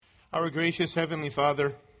Our gracious Heavenly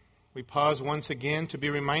Father, we pause once again to be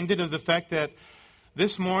reminded of the fact that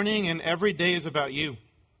this morning and every day is about you.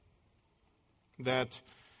 That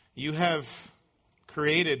you have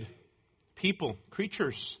created people,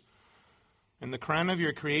 creatures, and the crown of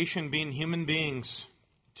your creation being human beings,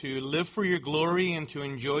 to live for your glory and to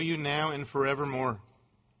enjoy you now and forevermore.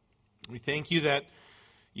 We thank you that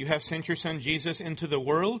you have sent your Son Jesus into the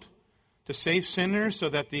world to save sinners so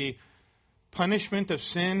that the punishment of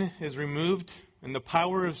sin is removed and the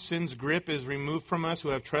power of sin's grip is removed from us who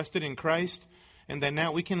have trusted in Christ, and that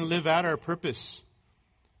now we can live out our purpose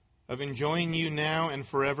of enjoying you now and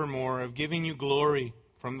forevermore, of giving you glory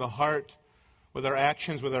from the heart with our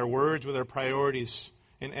actions, with our words, with our priorities,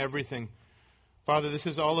 in everything. Father, this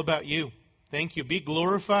is all about you. Thank you. Be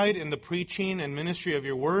glorified in the preaching and ministry of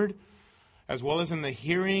your word, as well as in the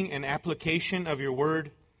hearing and application of your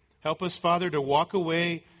word. Help us, Father, to walk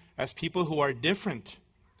away as people who are different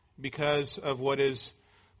because of what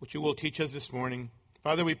you will teach us this morning.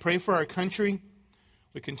 Father, we pray for our country.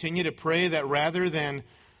 We continue to pray that rather than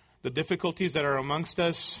the difficulties that are amongst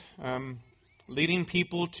us, leading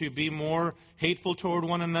people to be more hateful toward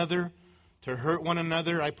one another, to hurt one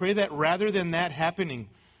another, I pray that rather than that happening,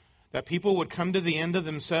 that people would come to the end of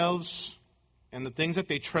themselves and the things that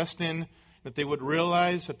they trust in, that they would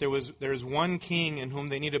realize that there is one King in whom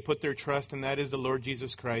they need to put their trust, and that is the Lord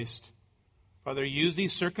Jesus Christ. Father, use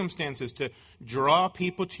these circumstances to draw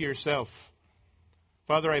people to yourself.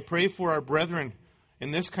 Father, I pray for our brethren in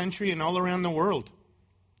this country and all around the world,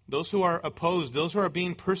 those who are opposed, those who are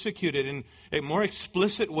being persecuted in more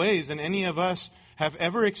explicit ways than any of us have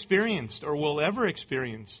ever experienced or will ever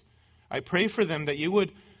experience. I pray for them that you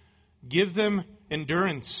would give them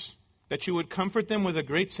endurance, that you would comfort them with a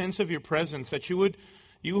great sense of your presence, that you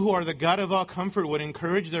who are the God of all comfort would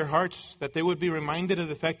encourage their hearts, that they would be reminded of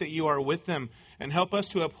the fact that you are with them, and help us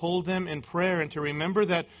to uphold them in prayer and to remember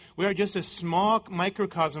that we are just a small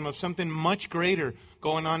microcosm of something much greater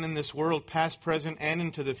going on in this world, past, present, and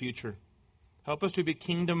into the future. Help us to be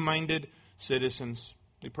kingdom-minded citizens.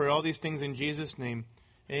 We pray all these things in Jesus' name.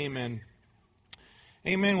 Amen.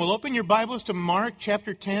 Amen. We'll open your Bibles to Mark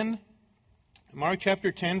chapter 10. Mark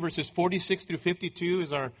chapter 10, verses 46 through 52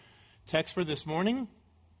 is our text for this morning.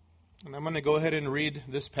 And I'm going to go ahead and read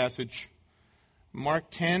this passage. Mark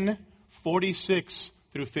 10, 46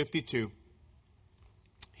 through 52.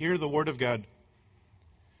 Hear the word of God.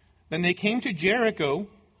 Then they came to Jericho,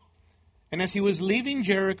 and as he was leaving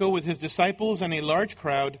Jericho with his disciples and a large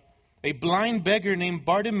crowd, a blind beggar named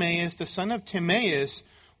Bartimaeus, the son of Timaeus,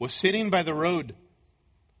 was sitting by the road.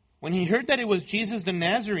 When he heard that it was Jesus the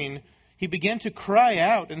Nazarene, he began to cry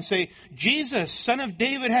out and say, "Jesus, Son of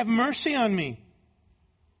David, have mercy on me."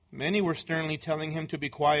 Many were sternly telling him to be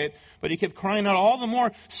quiet, but he kept crying out all the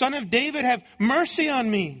more, "Son of David, have mercy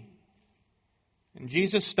on me." And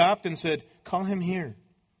Jesus stopped and said, "Call him here."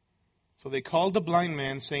 So they called the blind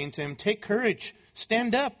man, saying to him, "Take courage,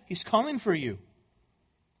 stand up, he's calling for you."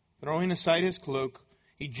 Throwing aside his cloak,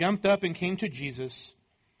 he jumped up and came to Jesus.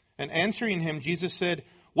 And answering him, Jesus said,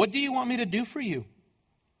 "What do you want me to do for you?"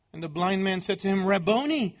 And the blind man said to him,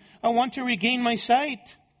 "Rabboni, I want to regain my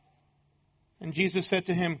sight." And Jesus said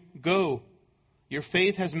to him, "Go, your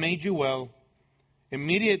faith has made you well."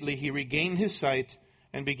 Immediately he regained his sight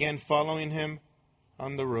and began following him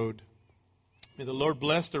on the road. May the Lord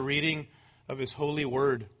bless the reading of his holy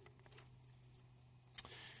word.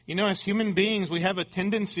 You know, as human beings, we have a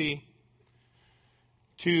tendency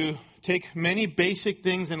to take many basic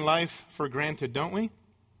things in life for granted, don't we?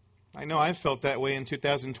 I know I've felt that way in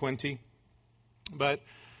 2020. But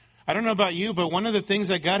I don't know about you, but one of the things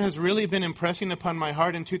that God has really been impressing upon my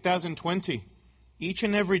heart in 2020, each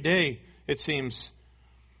and every day, it seems,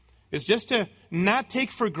 is just to not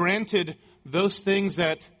take for granted those things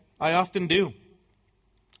that I often do.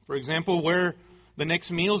 For example, where the next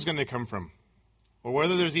meal is going to come from, or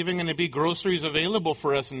whether there's even going to be groceries available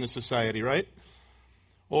for us in this society, right?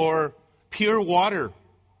 Or pure water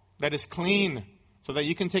that is clean, so that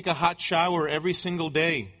you can take a hot shower every single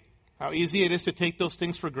day. How easy it is to take those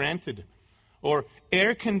things for granted. Or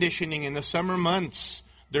air conditioning in the summer months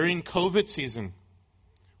during COVID season.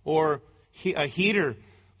 Or a heater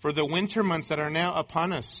for the winter months that are now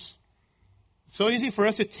upon us. It's so easy for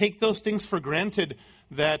us to take those things for granted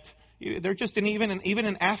that they're just even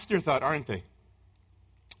an afterthought, aren't they?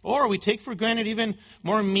 Or we take for granted even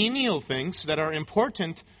more menial things that are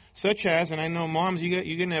important, such as, and I know moms, you're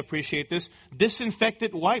going to appreciate this,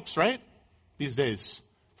 disinfectant wipes, right? These days.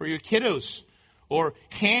 For your kiddos. Or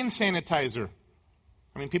hand sanitizer.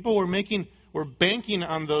 I mean, people were banking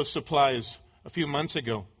on those supplies a few months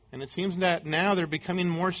ago. And it seems that now they're becoming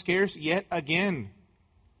more scarce yet again.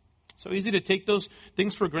 So easy to take those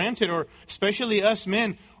things for granted, or especially us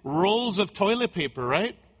men, rolls of toilet paper,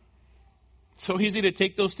 right? So easy to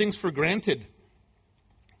take those things for granted.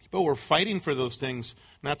 People were fighting for those things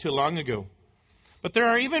not too long ago. But there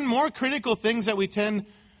are even more critical things that we tend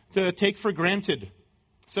to take for granted,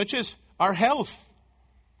 such as our health,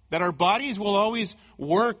 that our bodies will always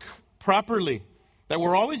work properly, that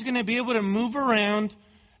we're always going to be able to move around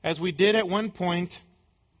as we did at one point,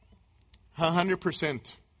 100%.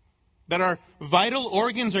 That our vital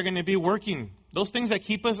organs are going to be working. Those things that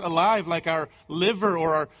keep us alive, like our liver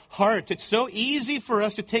or our heart. It's so easy for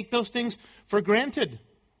us to take those things for granted.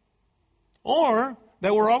 Or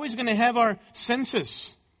that we're always going to have our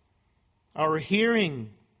senses, our hearing,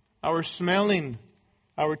 our smelling,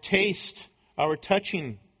 our taste, our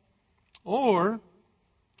touching, or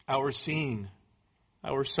our seeing,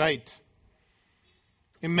 our sight.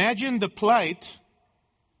 Imagine the plight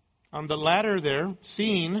on the ladder there,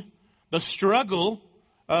 seeing the struggle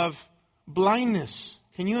of blindness.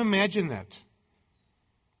 Can you imagine that?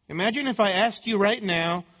 Imagine if I asked you right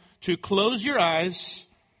now to close your eyes,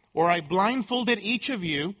 or I blindfolded each of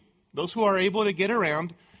you, those who are able to get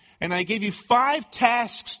around, and I gave you 5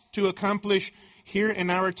 tasks to accomplish here in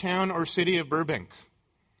our town or city of Burbank.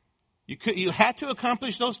 You had to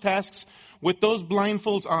accomplish those tasks with those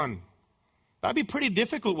blindfolds on. That'd be pretty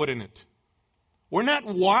difficult, wouldn't it? We're not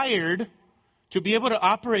wired to be able to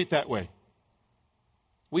operate that way.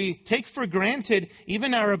 We take for granted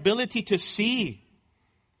even our ability to see.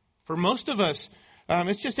 For most of us,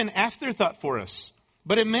 it's just an afterthought for us.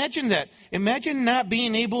 But imagine that. Imagine not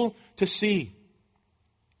being able to see.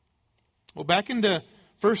 Well, back in the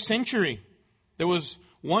first century, there was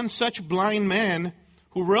one such blind man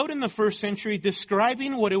who wrote in the first century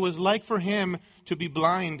describing what it was like for him to be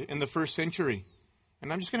blind in the first century.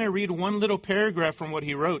 And I'm just going to read one little paragraph from what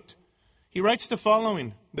he wrote. He writes the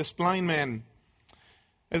following, this blind man.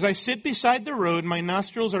 As I sit beside the road, my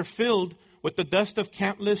nostrils are filled with the dust of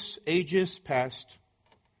countless ages past.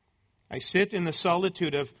 I sit in the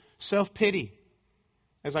solitude of self-pity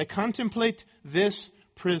as I contemplate this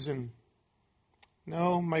prison.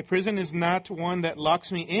 No, my prison is not one that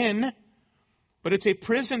locks me in, but it's a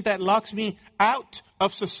prison that locks me out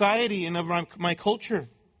of society and of my culture.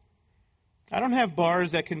 I don't have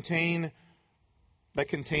bars that contain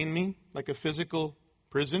me, like a physical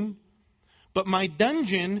prison. But my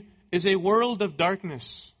dungeon is a world of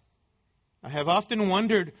darkness. I have often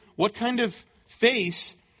wondered what kind of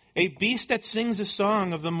face a beast that sings a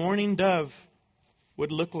song of the morning dove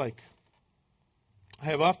would look like. I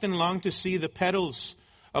have often longed to see the petals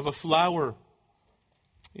of a flower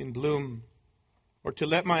in bloom, or to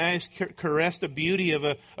let my eyes caress the beauty of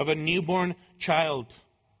a newborn child.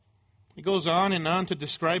 He goes on and on to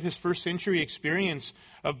describe his first century experience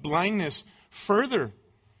of blindness further.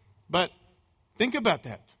 But think about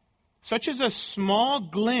that. Such as a small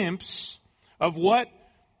glimpse of what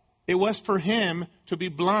it was for him to be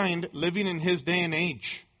blind living in his day and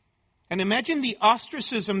age. And imagine the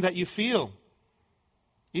ostracism that you feel,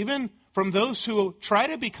 even from those who try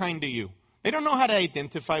to be kind to you. They don't know how to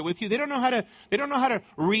identify with you. They don't know how to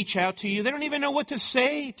reach out to you. They don't even know what to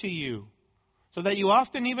say to you. So that you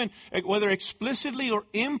often, even whether explicitly or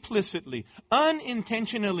implicitly,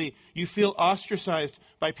 unintentionally, you feel ostracized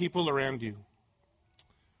by people around you.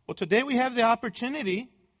 Well, today we have the opportunity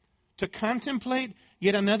to contemplate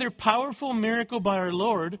yet another powerful miracle by our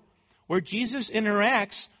Lord, where Jesus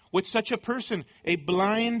interacts with such a person, a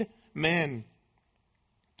blind man.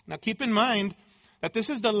 Now keep in mind that this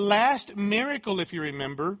is the last miracle, if you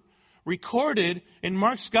remember, recorded in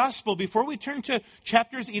Mark's Gospel before we turn to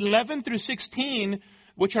chapters 11 through 16,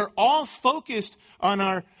 which are all focused on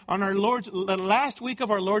our Lord's, the last week of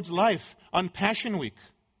our Lord's life, on Passion Week.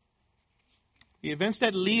 The events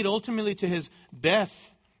that lead ultimately to his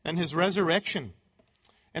death and his resurrection.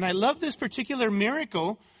 And I love this particular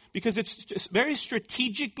miracle because it's just very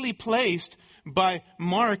strategically placed by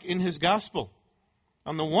Mark in his Gospel.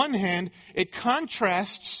 On the one hand, it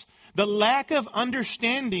contrasts the lack of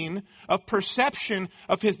understanding, of perception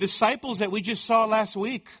of his disciples that we just saw last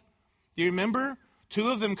week. Do you remember? 2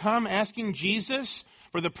 of them come asking Jesus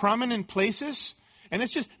for the prominent places. And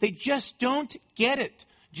it's just, they just don't get it.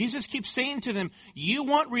 Jesus keeps saying to them, you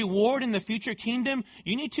want reward in the future kingdom?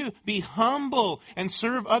 You need to be humble and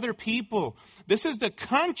serve other people. This is the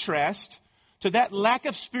contrast to that lack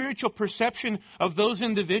of spiritual perception of those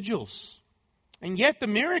individuals. And yet the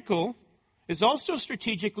miracle is also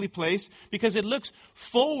strategically placed because it looks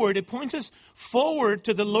forward. It points us forward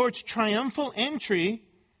to the Lord's triumphal entry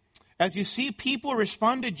as you see people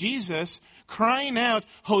respond to Jesus crying out,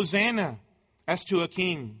 Hosanna, as to a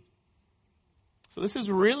king. So this is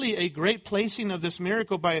really a great placing of this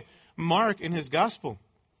miracle by Mark in his gospel.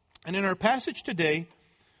 And in our passage today,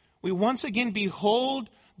 we once again behold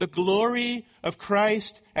the glory of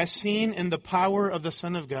Christ as seen in the power of the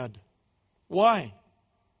Son of God. Why?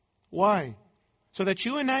 Why? So that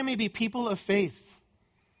you and I may be people of faith.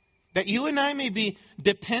 That you and I may be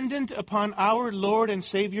dependent upon our Lord and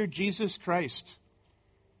Savior Jesus Christ.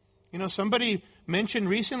 You know, somebody mentioned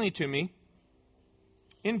recently to me,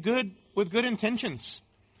 with good intentions,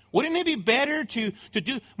 wouldn't it be better to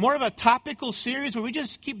do more of a topical series where we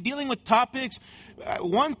just keep dealing with topics?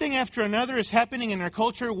 One thing after another is happening in our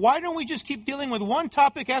culture. Why don't we just keep dealing with one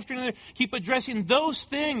topic after another, keep addressing those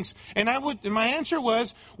things? And my answer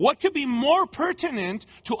was, what could be more pertinent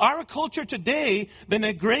to our culture today than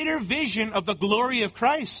a greater vision of the glory of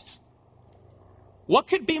Christ? What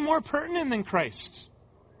could be more pertinent than Christ?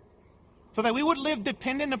 So that we would live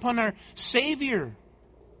dependent upon our Savior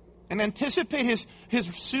and anticipate His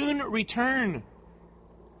soon return.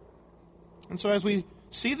 And so as we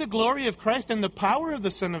see the glory of Christ and the power of the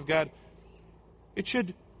Son of God, it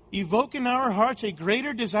should evoke in our hearts a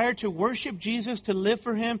greater desire to worship Jesus, to live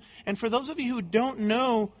for Him. And for those of you who don't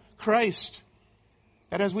know Christ,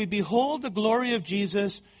 that as we behold the glory of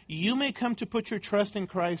Jesus, you may come to put your trust in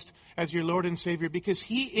Christ as your Lord and Savior, because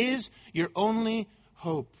He is your only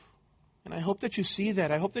hope. And I hope that you see that.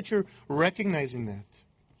 I hope that you're recognizing that.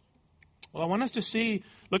 Well, I want us to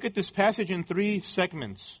look at this passage in three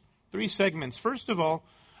segments. First of all,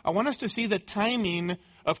 I want us to see the timing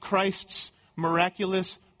of Christ's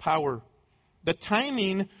miraculous power. The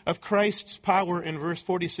timing of Christ's power in verse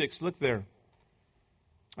 46. Look there.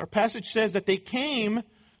 Our passage says that they came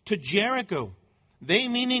to Jericho. They,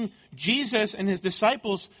 meaning Jesus and His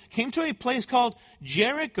disciples, came to a place called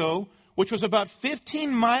Jericho, which was about 15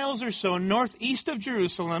 miles or so northeast of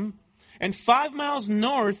Jerusalem, and 5 miles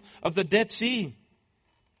north of the Dead Sea.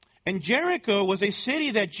 And Jericho was a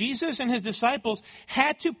city that Jesus and His disciples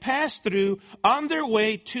had to pass through on their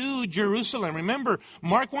way to Jerusalem. Remember,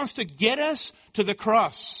 Mark wants to get us to the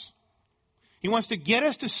cross. He wants to get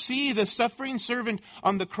us to see the suffering servant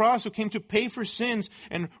on the cross who came to pay for sins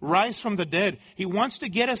and rise from the dead. He wants to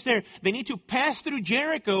get us there. They need to pass through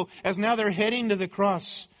Jericho as now they're heading to the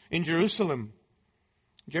cross in Jerusalem.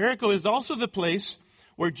 Jericho is also the place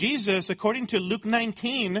where Jesus, according to Luke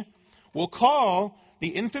 19, will call the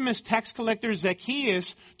infamous tax collector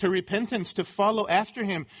Zacchaeus to repentance, to follow after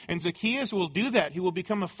him. And Zacchaeus will do that. He will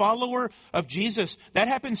become a follower of Jesus. That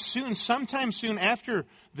happens soon, sometime soon after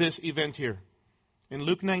this event here in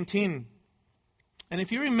Luke 19. And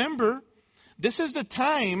if you remember, this is the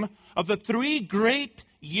time of the 3 great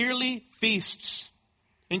yearly feasts,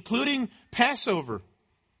 including Passover.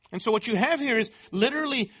 And so what you have here is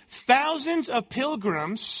literally thousands of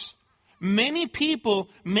pilgrims, many people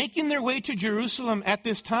making their way to Jerusalem at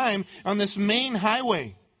this time on this main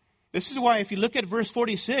highway. This is why if you look at verse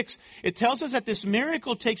 46, it tells us that this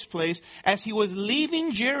miracle takes place as He was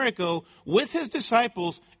leaving Jericho with His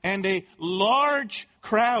disciples and a large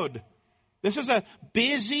crowd. This is a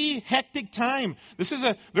busy, hectic time. This is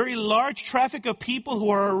a very large traffic of people who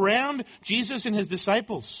are around Jesus and His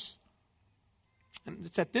disciples. And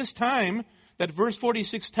it's at this time that verse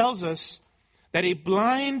 46 tells us that a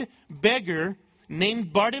blind beggar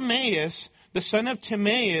named Bartimaeus, the son of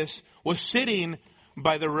Timaeus, was sitting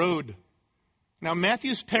by the road. Now,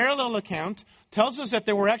 Matthew's parallel account tells us that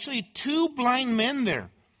there were actually 2 blind men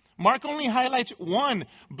there. Mark only highlights one,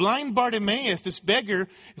 blind Bartimaeus, this beggar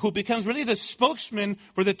who becomes really the spokesman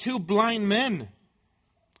for the 2 blind men.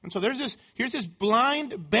 And so here's this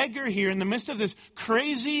blind beggar here in the midst of this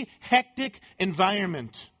crazy, hectic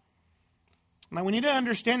environment. Now we need to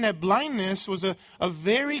understand that blindness was a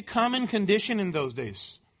very common condition in those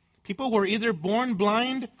days. People were either born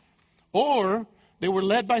blind or they were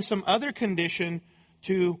led by some other condition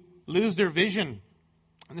to lose their vision.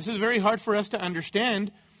 And this is very hard for us to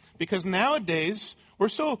understand because nowadays we're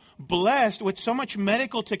so blessed with so much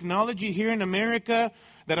medical technology here in America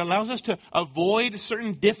that allows us to avoid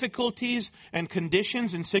certain difficulties and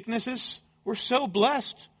conditions and sicknesses. We're so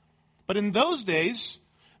blessed. But in those days,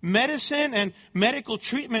 medicine and medical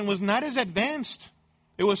treatment was not as advanced.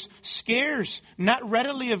 It was scarce, not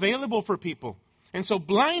readily available for people. And so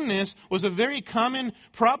blindness was a very common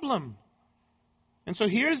problem. And so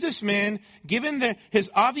here's this man, given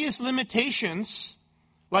his obvious limitations,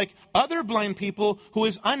 like other blind people, who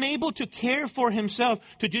is unable to care for himself,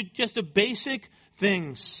 to do just the basic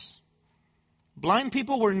things. Blind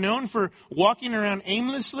people were known for walking around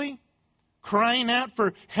aimlessly, crying out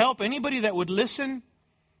for help, anybody that would listen.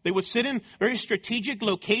 They would sit in very strategic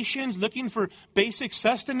locations looking for basic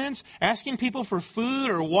sustenance, asking people for food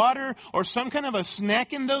or water or some kind of a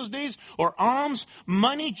snack in those days, or alms,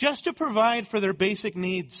 money just to provide for their basic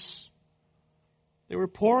needs. They were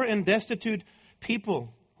poor and destitute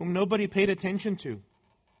people whom nobody paid attention to.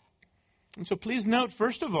 And so please note,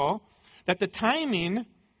 first of all, that the timing,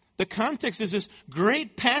 the context is this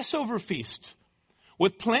great Passover feast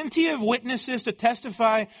with plenty of witnesses to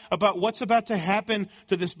testify about what's about to happen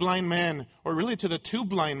to this blind man, or really to the two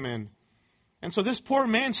blind men. And so this poor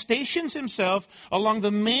man stations himself along the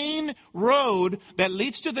main road that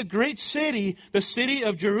leads to the great city, the city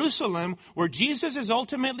of Jerusalem, where Jesus is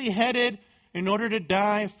ultimately headed in order to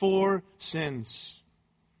die for sins.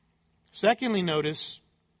 Secondly, notice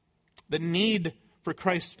the need for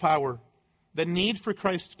Christ's power. The need for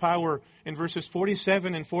Christ's power in verses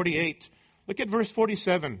 47 and 48. Look at verse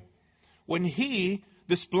 47. When he,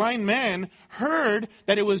 this blind man, heard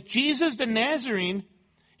that it was Jesus the Nazarene,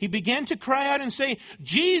 he began to cry out and say,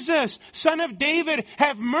 "Jesus, Son of David,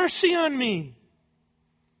 have mercy on me."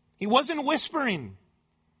 He wasn't whispering.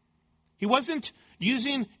 He wasn't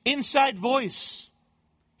using inside voice.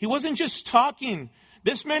 He wasn't just talking.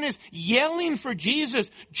 This man is yelling for Jesus.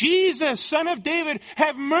 "Jesus, Son of David,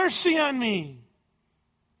 have mercy on me."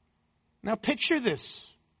 Now picture this.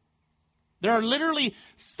 There are literally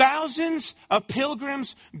thousands of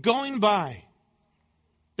pilgrims going by.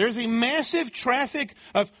 There's a massive traffic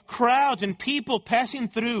of crowds and people passing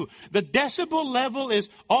through. The decibel level is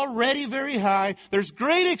already very high. There's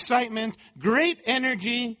great excitement, great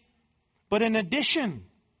energy. But in addition,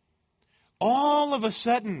 all of a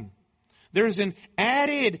sudden, there's an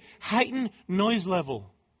added heightened noise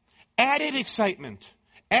level. Added excitement,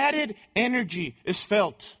 added energy is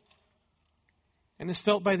felt. And is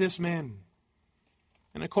felt by this man.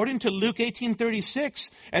 And according to Luke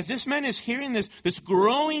 18:36, as this man is hearing this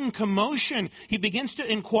growing commotion, he begins to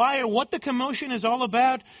inquire what the commotion is all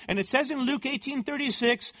about. And it says in Luke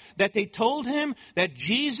 18:36 that they told him that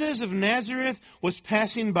Jesus of Nazareth was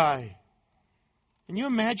passing by. Can you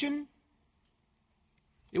imagine?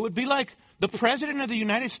 It would be like the President of the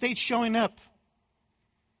United States showing up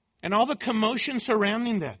and all the commotion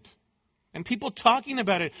surrounding that. And people talking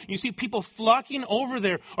about it. You see people flocking over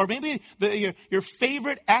there. Or maybe your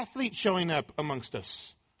favorite athlete showing up amongst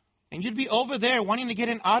us. And you'd be over there wanting to get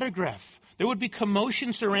an autograph. There would be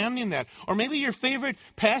commotion surrounding that. Or maybe your favorite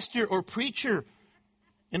pastor or preacher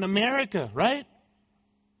in America, right?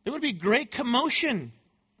 There would be great commotion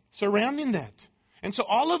surrounding that. And so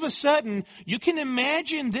all of a sudden, you can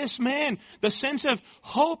imagine this man, the sense of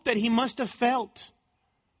hope that he must have felt.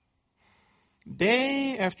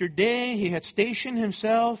 Day after day, he had stationed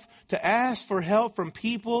himself to ask for help from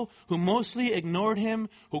people who mostly ignored him,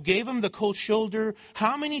 who gave him the cold shoulder.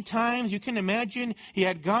 How many times, you can imagine, he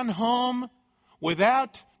had gone home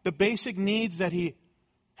without the basic needs that he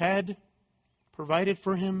had provided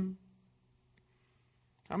for him?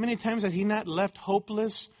 How many times had he not left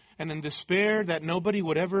hopeless and in despair that nobody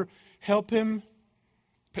would ever help him?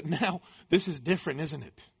 But now, this is different, isn't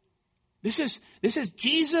it? This is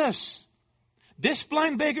Jesus. This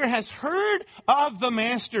blind beggar has heard of the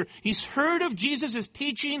Master. He's heard of Jesus'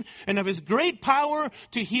 teaching and of his great power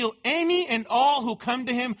to heal any and all who come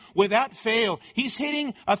to him without fail. He's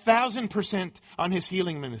hitting 1,000% on his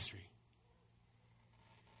healing ministry.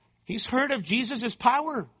 He's heard of Jesus'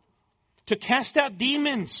 power to cast out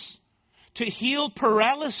demons, to heal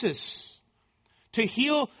paralysis, to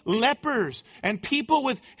heal lepers and people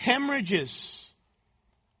with hemorrhages,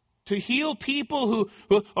 to heal people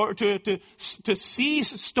or to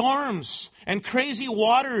seize storms and crazy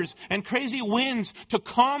waters and crazy winds, to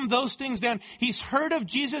calm those things down. He's heard of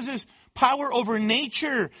Jesus' power over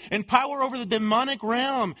nature and power over the demonic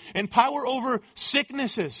realm and power over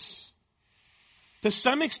sicknesses. To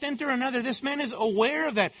some extent or another, this man is aware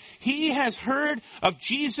of that. He has heard of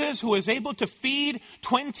Jesus who is able to feed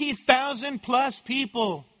 20,000 plus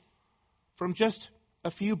people from just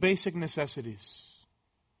a few basic necessities.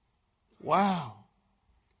 Wow.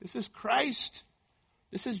 This is Christ.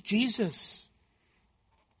 This is Jesus.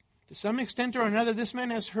 To some extent or another, this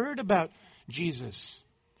man has heard about Jesus.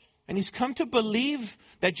 And he's come to believe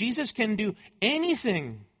that Jesus can do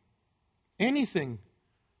anything. Anything.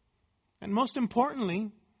 And most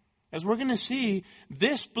importantly, as we're going to see,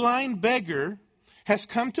 this blind beggar has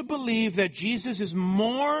come to believe that Jesus is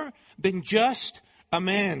more than just a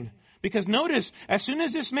man. Because notice, as soon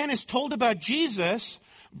as this man is told about Jesus,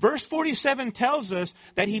 verse 47 tells us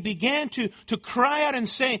that he began to cry out and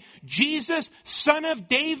say, "Jesus, Son of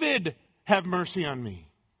David, have mercy on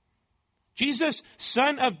me." Jesus,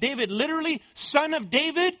 Son of David. Literally, Son of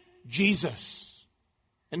David, Jesus.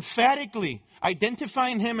 emphatically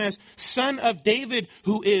identifying him as Son of David,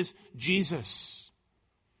 who is Jesus.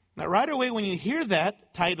 Now, right away when you hear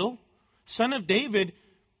that title, Son of David,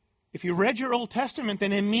 if you read your Old Testament,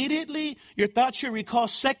 then immediately your thoughts should recall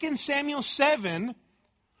 2 Samuel 7,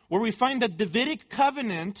 where we find the Davidic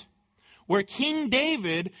covenant, where King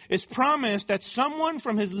David is promised that someone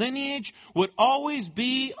from his lineage would always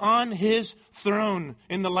be on his throne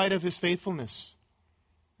in the light of his faithfulness.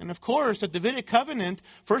 And of course, the Davidic covenant,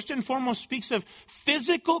 first and foremost, speaks of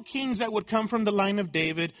physical kings that would come from the line of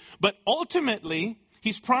David. But ultimately,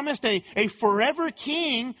 he's promised a forever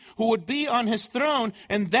king who would be on his throne.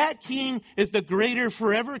 And that king is the greater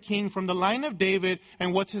forever king from the line of David.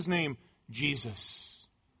 And what's his name? Jesus.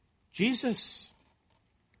 Jesus.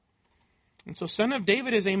 And so Son of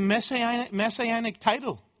David is a messianic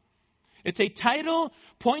title. It's a title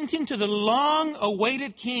pointing to the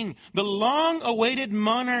long-awaited king, the long-awaited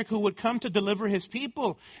monarch who would come to deliver his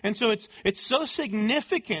people. And so it's so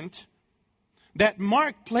significant that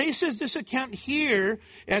Mark places this account here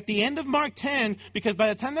at the end of Mark 10, because by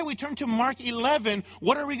the time that we turn to Mark 11,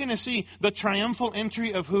 what are we going to see? The triumphal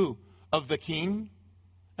entry of who? Of the king.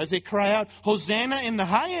 As they cry out, Hosanna in the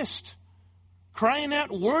highest. Crying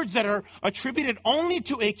out words that are attributed only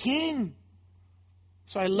to a king.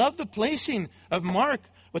 So I love the placing of Mark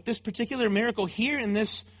with this particular miracle here in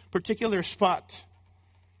this particular spot.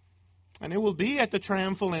 And it will be at the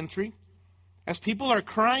triumphal entry. As people are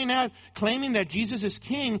crying out, claiming that Jesus is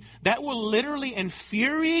king, that will literally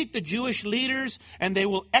infuriate the Jewish leaders, and they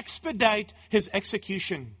will expedite his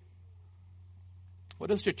execution.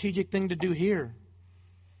 What a strategic thing to do here.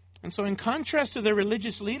 And so in contrast to the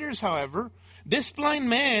religious leaders, however, this blind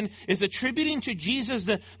man is attributing to Jesus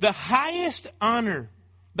the highest honor.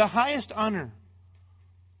 The highest honor.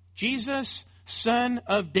 Jesus, Son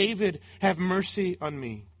of David, have mercy on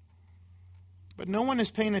me. But no one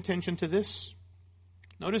is paying attention to this.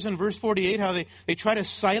 Notice in verse 48 how they try to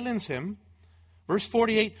silence him. Verse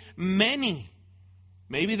 48, many,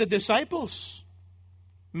 maybe the disciples,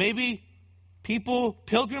 maybe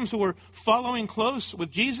pilgrims who were following close with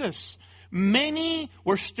Jesus, many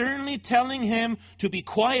were sternly telling him to be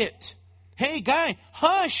quiet. Hey, guy,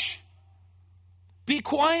 hush! Be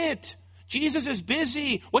quiet. Jesus is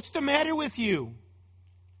busy. What's the matter with you?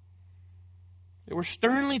 They were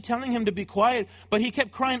sternly telling him to be quiet, but he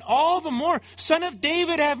kept crying all the more, Son of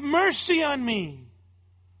David, have mercy on me.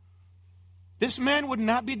 This man would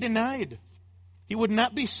not be denied. He would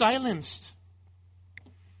not be silenced.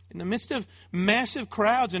 In the midst of massive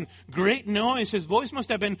crowds and great noise, his voice must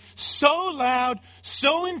have been so loud,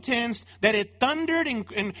 so intense, that it thundered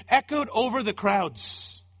and echoed over the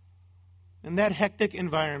crowds. In that hectic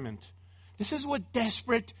environment. This is what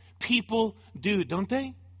desperate people do, don't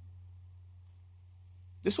they?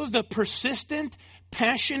 This was the persistent,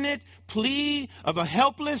 passionate plea of a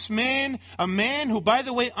helpless man, a man who, by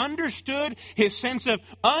the way, understood his sense of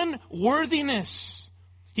unworthiness.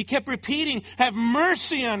 He kept repeating, have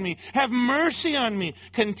mercy on me, have mercy on me.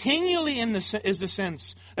 Continually is the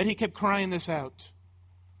sense that he kept crying this out.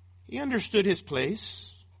 He understood his place.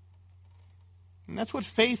 And that's what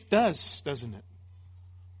faith does, doesn't it?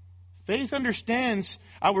 Faith understands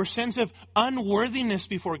our sense of unworthiness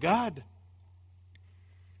before God.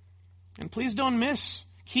 And please don't miss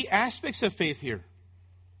key aspects of faith here.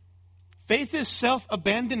 Faith is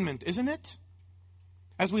self-abandonment, isn't it?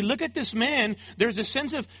 As we look at this man, there's a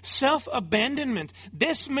sense of self-abandonment.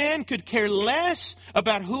 This man could care less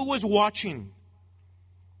about who was watching.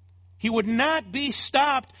 He would not be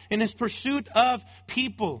stopped in his pursuit of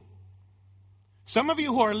people. Some of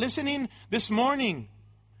you who are listening this morning,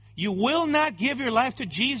 you will not give your life to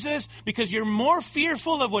Jesus because you're more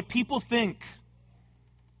fearful of what people think.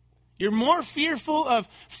 You're more fearful of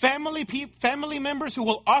family members who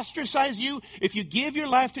will ostracize you if you give your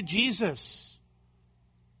life to Jesus.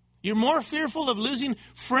 You're more fearful of losing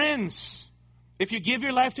friends if you give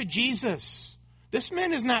your life to Jesus. This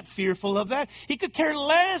man is not fearful of that. He could care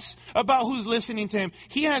less about who's listening to him.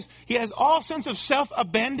 He has all sense of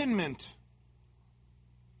self-abandonment.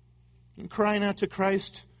 And crying out to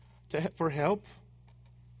Christ for help.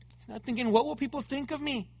 He's not thinking, what will people think of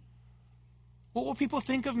me? What will people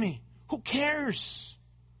think of me? Who cares?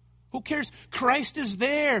 Who cares? Christ is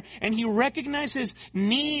there, and he recognizes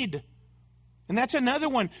need. And that's another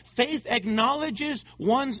one. Faith acknowledges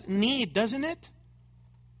one's need, doesn't it?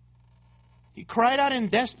 He cried out in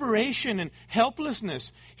desperation and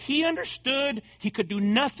helplessness. He understood he could do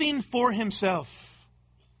nothing for himself.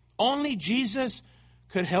 Only Jesus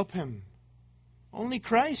could help him. Only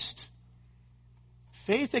Christ.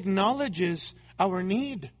 Faith acknowledges our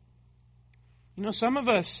need. You know, some of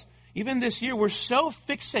us, even this year, we're so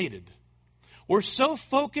fixated. We're so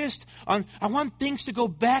focused on, I want things to go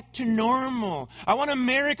back to normal. I want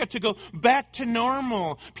America to go back to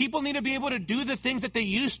normal. People need to be able to do the things that they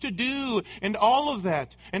used to do and all of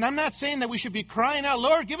that. And I'm not saying that we should be crying out,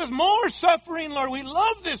 Lord, give us more suffering, Lord. We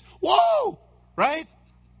love this. Whoa! Right?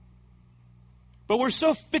 But we're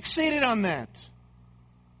so fixated on that.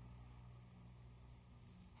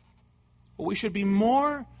 What we should be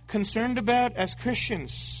more concerned about as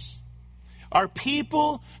Christians are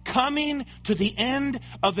people coming to the end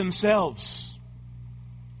of themselves.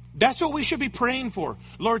 That's what we should be praying for.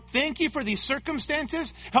 Lord, thank you for these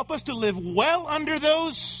circumstances. Help us to live well under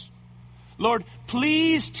those. Lord,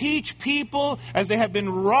 please teach people as they have been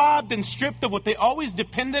robbed and stripped of what they always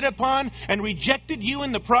depended upon and rejected you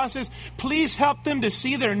in the process. Please help them to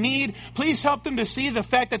see their need. Please help them to see the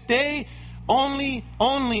fact that they only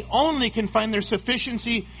can find their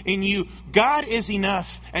sufficiency in you. God is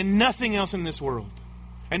enough and nothing else in this world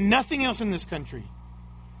and nothing else in this country.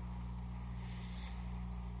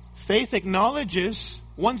 Faith acknowledges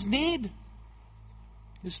one's need.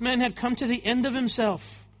 This man had come to the end of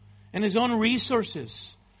himself and his own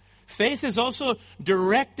resources. Faith is also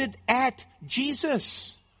directed at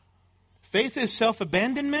Jesus. Faith is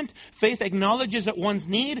self-abandonment. Faith acknowledges that one's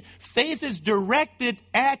need. Faith is directed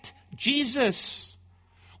at Jesus.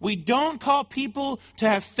 We don't call people to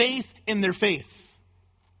have faith in their faith.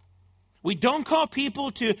 We don't call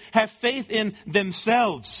people to have faith in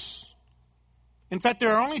themselves. In fact,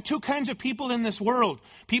 there are only two kinds of people in this world.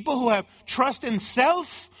 People who have trust in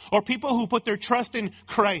self or people who put their trust in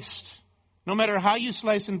Christ. No matter how you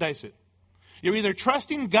slice and dice it. You're either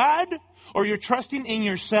trusting God or you're trusting in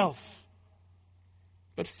yourself.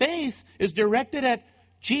 But faith is directed at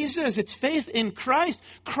Jesus. It's faith in Christ.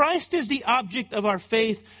 Christ is the object of our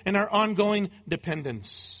faith and our ongoing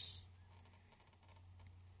dependence.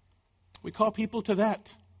 We call people to that.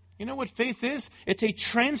 You know what faith is? It's a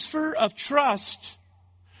transfer of trust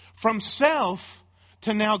from self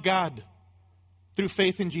to now God through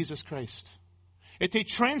faith in Jesus Christ. It's a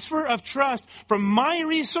transfer of trust from my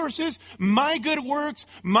resources, my good works,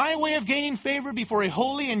 my way of gaining favor before a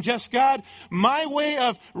holy and just God, my way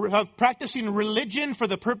of practicing religion for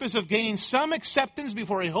the purpose of gaining some acceptance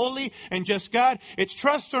before a holy and just God. It's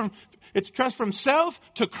trust from self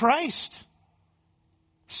to Christ.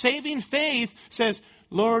 Saving faith says,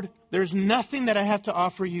 Lord, there's nothing that I have to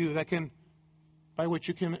offer you by which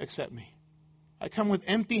you can accept me. I come with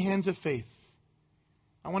empty hands of faith.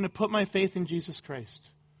 I want to put my faith in Jesus Christ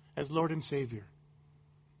as Lord and Savior.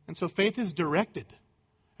 And so faith is directed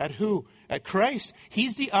at who? At Christ.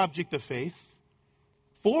 He's the object of faith.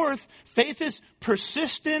 Fourth, faith is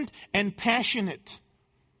persistent and passionate.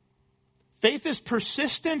 Faith is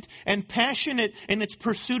persistent and passionate in its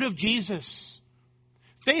pursuit of Jesus.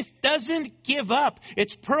 Faith doesn't give up.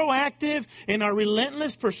 It's proactive in our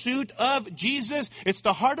relentless pursuit of Jesus. It's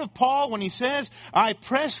the heart of Paul when he says, I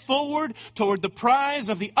press forward toward the prize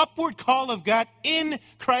of the upward call of God in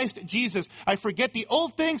Christ Jesus. I forget the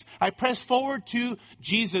old things. I press forward to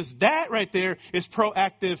Jesus. That right there is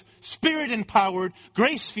proactive, Spirit-empowered,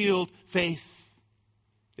 grace-fueled faith.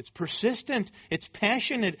 It's persistent. It's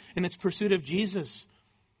passionate in its pursuit of Jesus.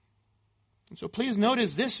 And so please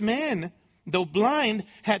notice this man, though blind,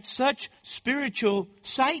 had such spiritual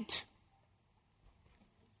sight.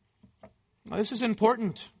 Now, this is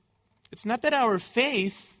important. It's not that our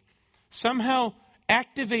faith somehow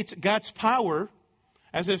activates God's power,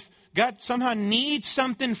 as if God somehow needs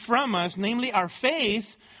something from us, namely our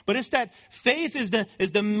faith, but it's that faith is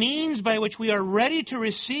the means by which we are ready to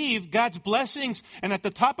receive God's blessings, and at the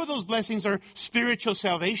top of those blessings are spiritual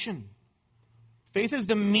salvation. Faith is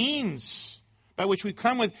the means by which we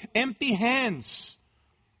come with empty hands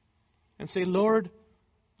and say, Lord,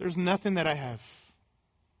 there's nothing that I have.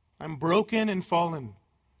 I'm broken and fallen.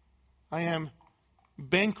 I am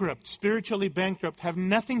bankrupt, spiritually bankrupt, have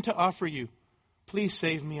nothing to offer you. Please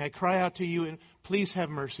save me. I cry out to you and please have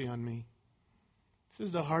mercy on me. This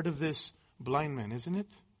is the heart of this blind man, isn't it?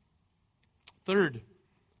 Third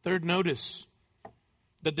notice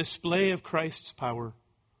the display of Christ's power.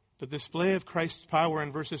 The display of Christ's power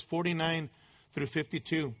in verses 49 through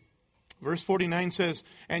 52. Verse 49 says,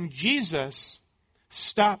 And Jesus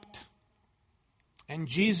stopped. And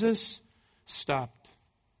Jesus stopped.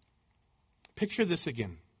 Picture this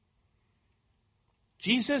again.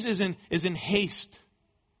 Jesus is in haste.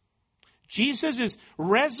 Jesus is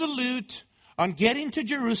resolute on getting to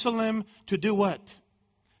Jerusalem to do what?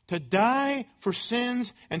 to die for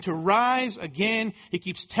sins and to rise again. He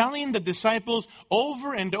keeps telling the disciples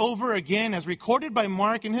over and over again, as recorded by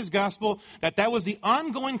Mark in his gospel, that was the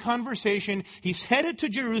ongoing conversation. He's headed to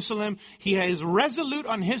Jerusalem. He is resolute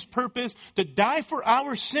on his purpose to die for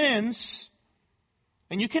our sins.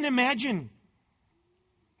 And you can imagine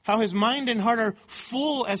how his mind and heart are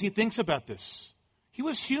full as he thinks about this. He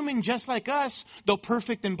was human just like us, though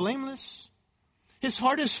perfect and blameless. His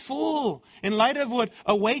heart is full in light of what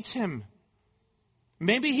awaits him.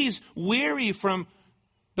 Maybe he's weary from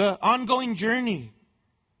the ongoing journey.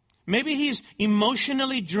 Maybe he's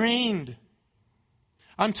emotionally drained.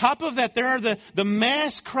 On top of that, there are the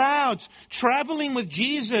mass crowds traveling with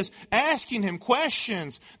Jesus, asking him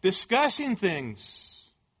questions, discussing things,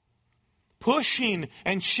 pushing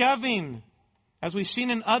and shoving, as we've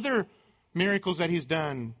seen in other miracles that he's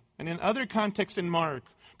done and in other contexts in Mark.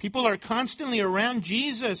 People are constantly around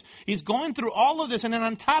Jesus. He's going through all of this. And then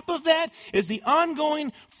on top of that is the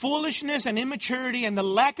ongoing foolishness and immaturity and the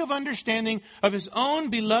lack of understanding of his own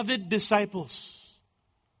beloved disciples.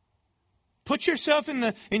 Put yourself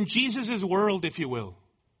in Jesus' world, if you will.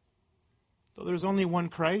 Though there's only one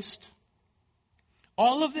Christ.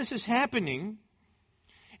 All of this is happening.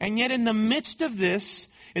 And yet in the midst of this,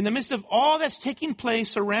 in the midst of all that's taking place,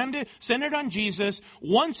 centered on Jesus,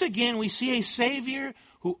 once again we see a Savior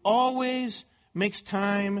who always makes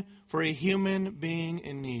time for a human being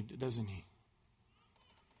in need, doesn't he?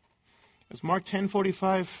 As Mark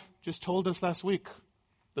 10:45 just told us last week,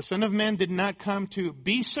 the Son of Man did not come to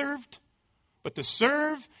be served, but to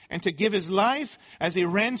serve and to give his life as a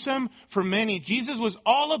ransom for many. Jesus was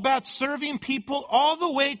all about serving people all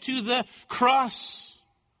the way to the cross.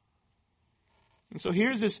 And so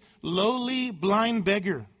here's this lowly blind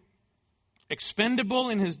beggar,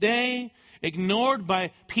 expendable in his day, ignored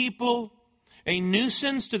by people, a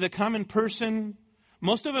nuisance to the common person.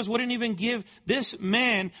 Most of us wouldn't even give this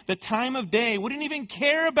man the time of day, wouldn't even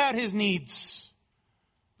care about his needs.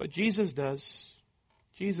 But Jesus does.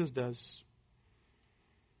 Jesus does.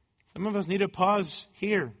 Some of us need to pause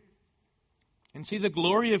here and see the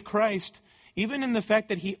glory of Christ, even in the fact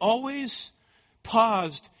that he always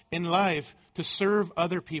paused in life to serve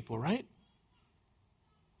other people, right?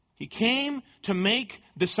 He came to make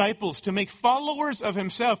disciples, to make followers of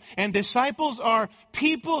himself. And disciples are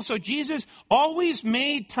people. So Jesus always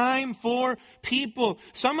made time for people.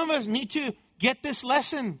 Some of us need to get this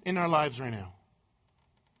lesson in our lives right now.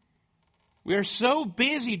 We are so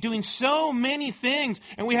busy doing so many things,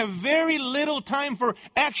 and we have very little time for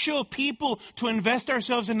actual people to invest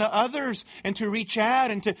ourselves into others and to reach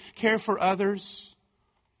out and to care for others.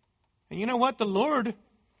 And you know what? The Lord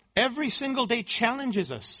every single day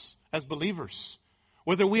challenges us as believers,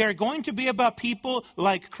 whether we are going to be about people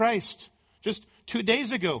like Christ. Just 2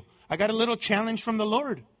 days ago, I got a little challenge from the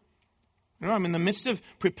Lord. You know, I'm in the midst of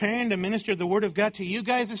preparing to minister the Word of God to you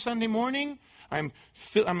guys this Sunday morning. I'm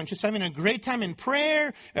just having a great time in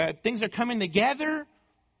prayer. Things are coming together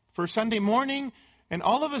for Sunday morning. And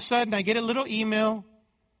all of a sudden, I get a little email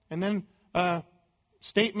and then a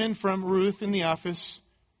statement from Ruth in the office.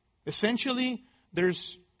 Essentially, there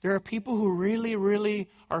are people who really, really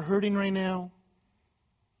are hurting right now.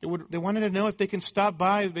 They wanted to know if they can stop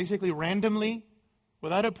by basically randomly,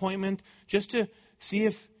 without appointment, just to see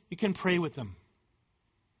if you can pray with them.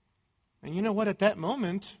 And you know what? At that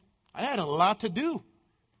moment, I had a lot to do.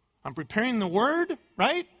 I'm preparing the Word,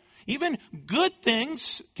 right? Even good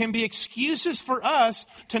things can be excuses for us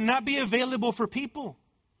to not be available for people.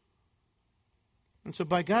 And so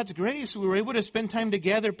by God's grace, we were able to spend time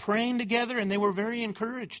together, praying together, and they were very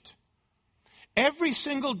encouraged. Every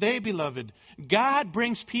single day, beloved, God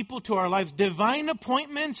brings people to our lives. Divine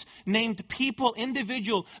appointments named people,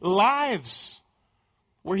 individual lives,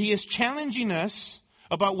 where He is challenging us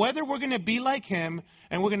about whether we're going to be like Him,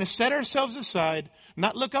 and we're going to set ourselves aside,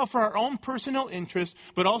 not look out for our own personal interest,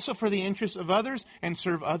 but also for the interests of others and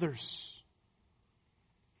serve others.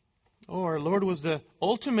 Oh, our Lord was the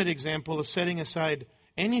ultimate example of setting aside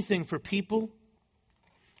anything for people.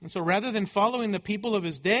 And so rather than following the people of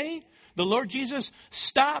His day, the Lord Jesus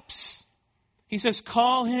stops. He says,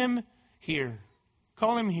 call him here.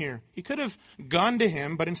 Call him here. He could have gone to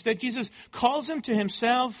him, but instead Jesus calls him to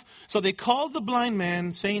himself. So they called the blind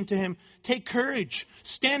man, saying to him, take courage,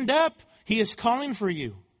 stand up. He is calling for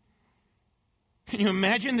you. Can you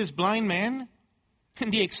imagine this blind man?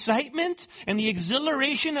 And the excitement and the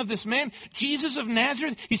exhilaration of this man, Jesus of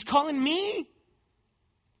Nazareth, he's calling me.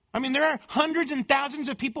 I mean, there are hundreds and thousands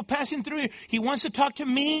of people passing through here. He wants to talk to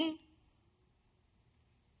me.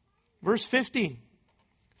 Verse 50,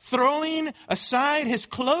 throwing aside his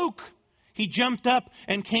cloak, he jumped up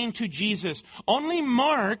and came to Jesus. Only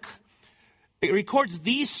Mark records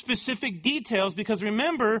these specific details because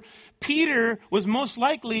remember, Peter was most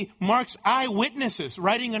likely Mark's eyewitnesses,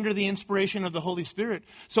 writing under the inspiration of the Holy Spirit.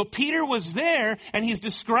 So Peter was there, and he's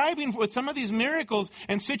describing with some of these miracles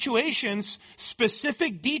and situations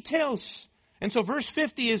specific details. And so verse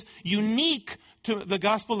 50 is unique to the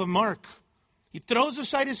Gospel of Mark. He throws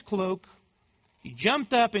aside his cloak. He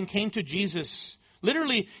jumped up and came to Jesus.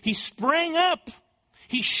 Literally, he sprang up.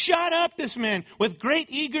 He shot up, this man, with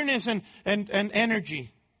great eagerness and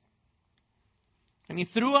energy. And he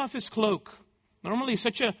threw off his cloak. Normally,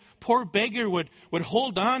 such a poor beggar would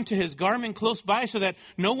hold on to his garment close by so that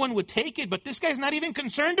no one would take it. But this guy's not even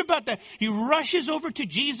concerned about that. He rushes over to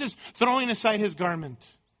Jesus, throwing aside his garment.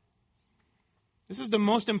 This is the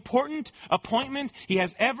most important appointment he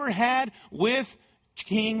has ever had with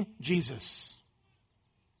King Jesus.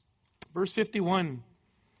 Verse 51.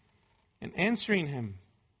 And answering him.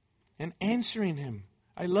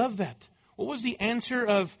 I love that. What was the answer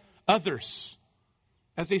of others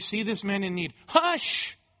as they see this man in need?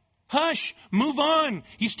 Hush! Hush! Move on!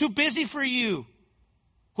 He's too busy for you.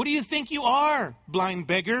 Who do you think you are, blind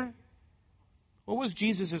beggar? What was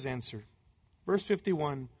Jesus' answer? Verse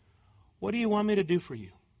 51. What do you want me to do for you?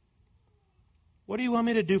 What do you want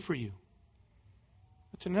me to do for you?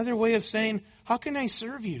 That's another way of saying, how can I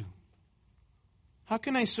serve you? How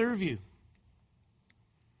can I serve you?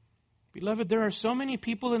 Beloved, there are so many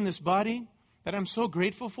people in this body that I'm so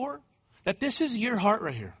grateful for, that this is your heart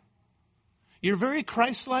right here. You're very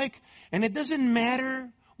Christ-like, and it doesn't matter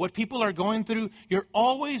what people are going through. You're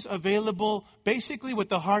always available, basically with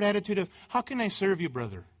the heart attitude of, how can I serve you,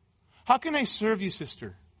 brother? How can I serve you,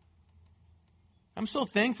 sister? I'm so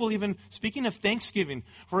thankful, even speaking of Thanksgiving,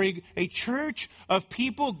 for a church of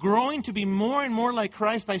people growing to be more and more like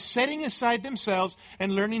Christ by setting aside themselves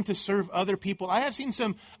and learning to serve other people. I have seen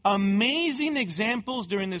some amazing examples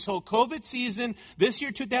during this whole COVID season, this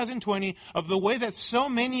year 2020, of the way that so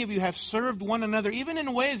many of you have served one another, even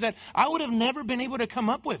in ways that I would have never been able to come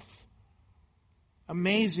up with.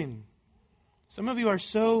 Amazing. Some of you are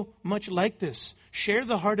so much like this. Share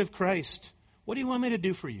the heart of Christ. What do you want me to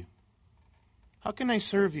do for you? How can I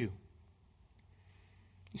serve you?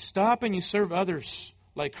 You stop and you serve others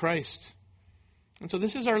like Christ. And so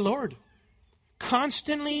this is our Lord.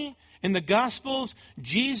 Constantly in the Gospels,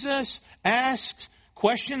 Jesus asks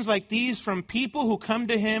questions like these from people who come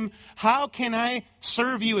to him. How can I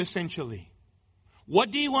serve you, essentially? What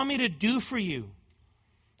do you want me to do for you?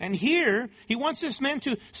 And here, he wants this man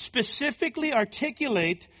to specifically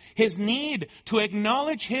articulate his need, to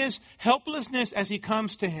acknowledge his helplessness as he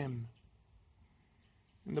comes to him.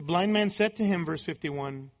 And the blind man said to him, verse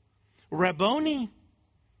 51, Rabboni.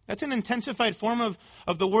 That's an intensified form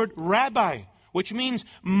of the word rabbi, which means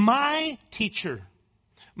my teacher,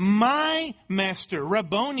 my master.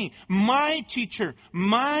 Rabboni, my teacher,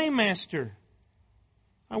 my master.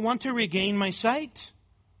 I want to regain my sight.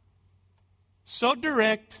 So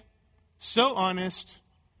direct, so honest,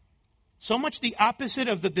 so much the opposite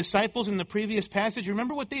of the disciples in the previous passage.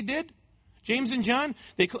 Remember what they did? James and John,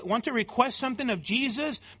 they want to request something of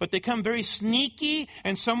Jesus, but they come very sneaky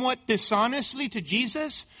and somewhat dishonestly to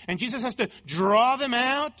Jesus. And Jesus has to draw them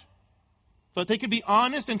out so that they could be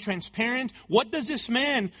honest and transparent. What does this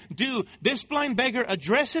man do? This blind beggar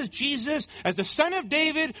addresses Jesus as the Son of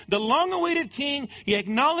David, the long-awaited King. He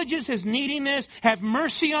acknowledges his neediness, have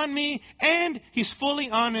mercy on me, and he's fully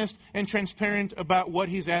honest and transparent about what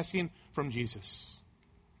he's asking from Jesus.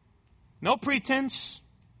 No pretense.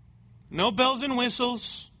 No bells and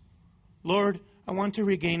whistles. Lord, I want to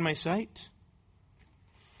regain my sight.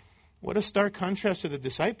 What a stark contrast to the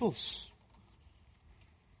disciples.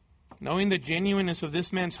 Knowing the genuineness of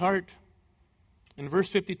this man's heart, in verse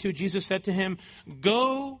 52, Jesus said to him,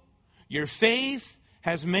 Go, your faith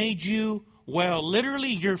has made you well.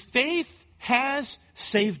 Literally, your faith has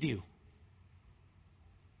saved you.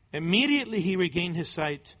 Immediately he regained his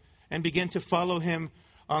sight and began to follow him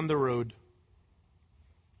on the road.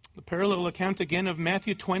 The parallel account again of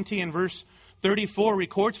Matthew 20 and verse 34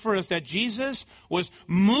 records for us that Jesus was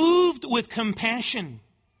moved with compassion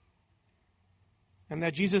and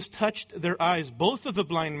that Jesus touched their eyes, both of the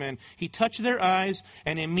blind men. He touched their eyes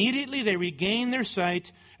and immediately they regained their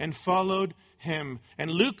sight and followed him.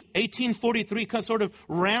 And Luke 18:43 sort of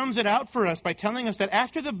rounds it out for us by telling us that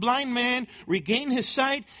after the blind man regained his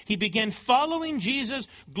sight, he began following Jesus,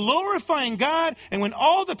 glorifying God. And when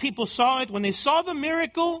all the people saw it, when they saw the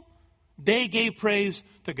miracle, they gave praise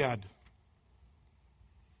to God.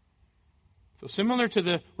 So similar to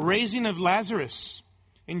the raising of Lazarus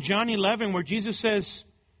in John 11, where Jesus says,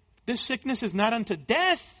 this sickness is not unto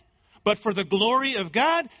death, but for the glory of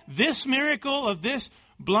God. This miracle of this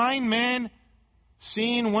blind man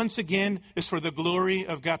seeing once again is for the glory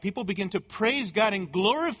of God. People begin to praise God and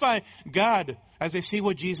glorify God as they see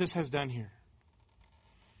what Jesus has done here.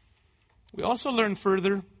 We also learn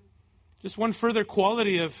further, just one further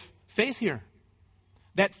quality of faith here,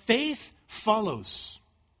 that faith follows.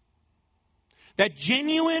 That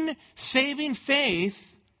genuine saving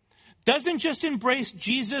faith doesn't just embrace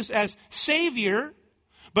Jesus as Savior,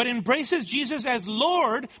 but embraces Jesus as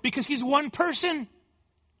Lord because He's one person.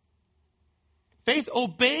 Faith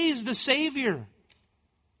obeys the Savior.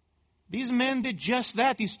 These men did just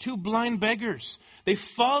that, these two blind beggars. They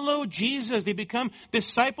follow Jesus. They become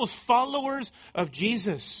disciples, followers of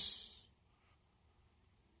Jesus.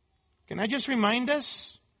 Can I just remind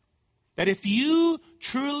us that if you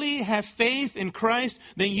truly have faith in Christ,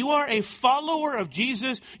 then you are a follower of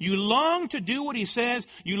Jesus. You long to do what He says.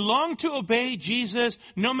 You long to obey Jesus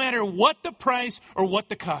no matter what the price or what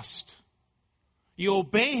the cost. You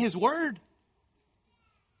obey His word.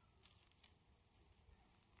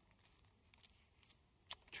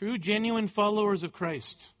 True, genuine followers of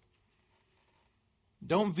Christ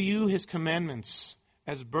don't view His commandments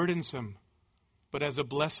as burdensome, but as a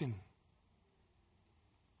blessing.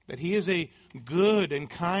 That He is a good and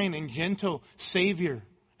kind and gentle Savior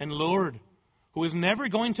and Lord who is never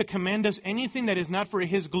going to command us anything that is not for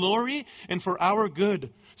His glory and for our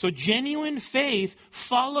good. So genuine faith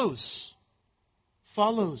follows.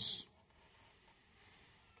 Follows.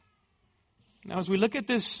 Now as we look at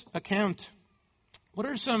this account, what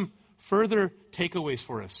are some further takeaways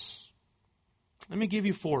for us? Let me give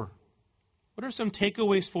you 4. What are some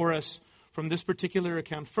takeaways for us from this particular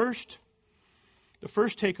account? First, the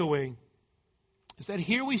first takeaway is that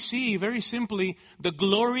here we see, very simply, the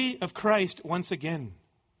glory of Christ once again.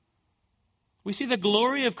 We see the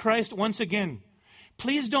glory of Christ once again.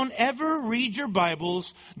 Please don't ever read your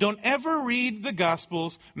Bibles, don't ever read the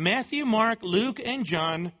Gospels, Matthew, Mark, Luke, and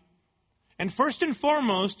John, and first and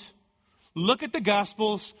foremost, look at the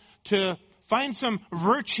Gospels to find some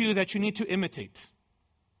virtue that you need to imitate.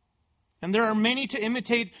 And there are many to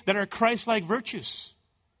imitate that are Christ-like virtues.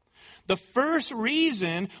 The first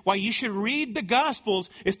reason why you should read the Gospels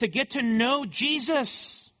is to get to know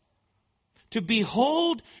Jesus. To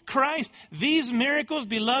behold Christ. These miracles,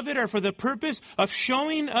 beloved, are for the purpose of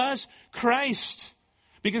showing us Christ.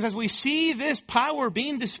 Because as we see this power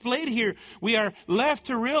being displayed here, we are left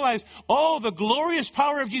to realize, oh, the glorious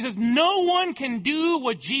power of Jesus. No one can do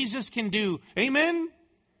what Jesus can do. Amen?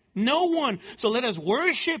 No one. So let us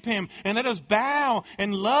worship Him and let us bow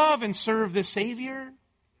and love and serve the Savior.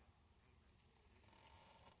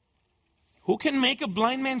 Who can make a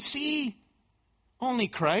blind man see? Only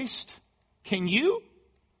Christ. Can you?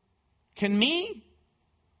 Can me?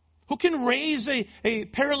 Who can raise a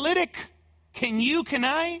paralytic? Can you? Can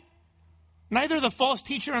I? Neither the false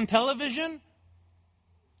teacher on television.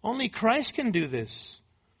 Only Christ can do this.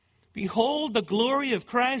 Behold the glory of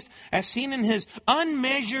Christ as seen in His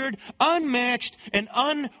unmeasured, unmatched, and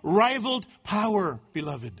unrivaled power,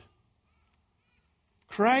 beloved.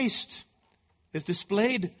 Christ is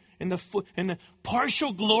displayed in the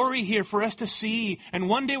partial glory here for us to see. And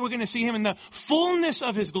one day we're going to see Him in the fullness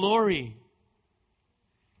of His glory.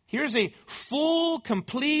 Here's a full,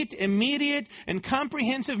 complete, immediate, and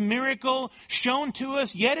comprehensive miracle shown to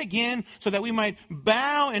us yet again so that we might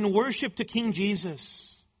bow and worship to King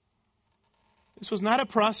Jesus. This was not a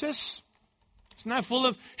process. It's not full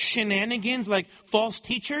of shenanigans like false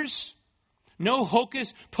teachers. No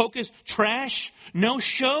hocus pocus trash. No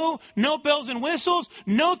show. No bells and whistles.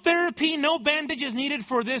 No therapy. No bandages needed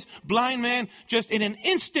for this blind man. Just in an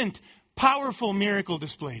instant, powerful miracle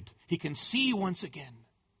displayed. He can see once again.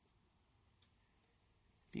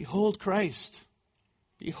 Behold Christ.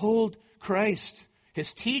 Behold Christ.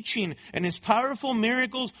 His teaching and His powerful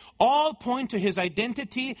miracles all point to His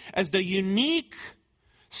identity as the unique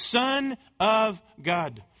Son of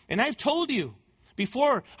God. And I've told you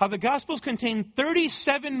before how the Gospels contain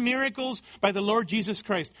 37 miracles by the Lord Jesus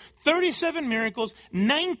Christ. 37 miracles,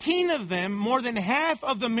 19 of them, more than half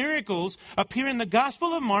of the miracles, appear in the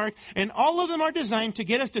Gospel of Mark, and all of them are designed to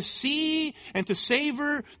get us to see and to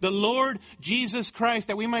savor the Lord Jesus Christ,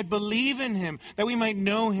 that we might believe in Him, that we might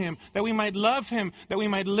know Him, that we might love Him, that we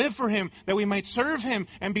might live for Him, that we might serve Him,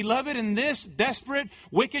 and beloved, in this desperate,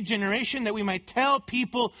 wicked generation, that we might tell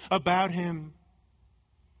people about Him.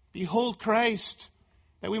 Behold Christ,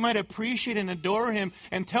 that we might appreciate and adore Him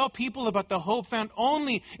and tell people about the hope found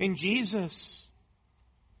only in Jesus.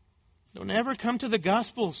 Don't ever come to the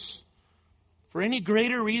Gospels for any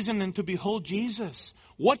greater reason than to behold Jesus.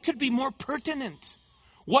 What could be more pertinent?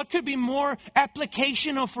 What could be more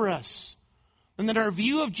applicational for us than that our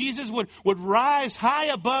view of Jesus would rise high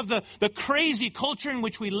above the crazy culture in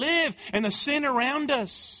which we live and the sin around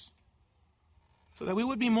us, so that we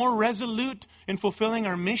would be more resolute in fulfilling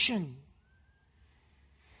our mission?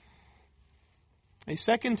 A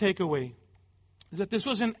second takeaway is that this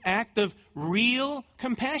was an act of real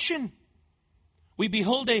compassion. We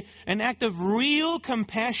behold an act of real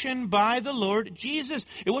compassion by the Lord Jesus.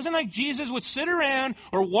 It wasn't like Jesus would sit around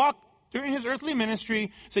or walk during his earthly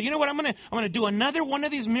ministry, say, you know what, I'm going to do another one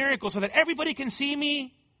of these miracles so that everybody can see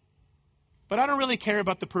me, but I don't really care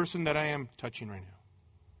about the person that I am touching right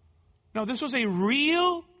now. No, this was a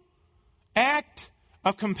real act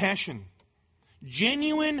of compassion.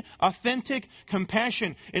 Genuine, authentic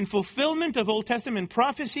compassion. In fulfillment of Old Testament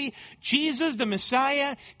prophecy, Jesus, the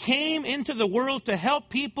Messiah, came into the world to help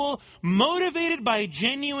people motivated by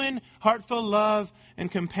genuine, heartfelt love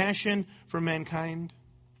and compassion for mankind.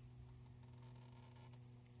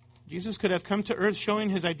 Jesus could have come to earth showing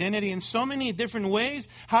his identity in so many different ways.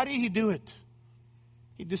 How did he do it?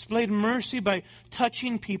 He displayed mercy by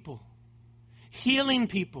touching people, healing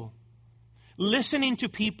people, listening to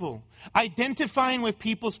people, identifying with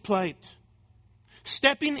people's plight,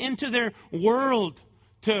 stepping into their world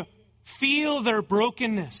to feel their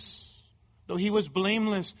brokenness, though he was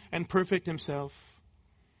blameless and perfect himself.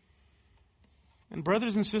 And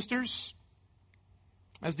brothers and sisters,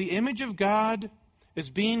 as the image of God is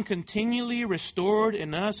being continually restored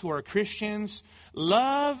in us who are Christians,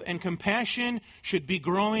 love and compassion should be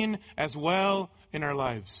growing as well in our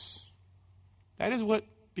lives. That is what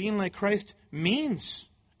being like Christ means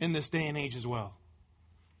in this day and age as well.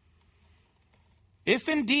 If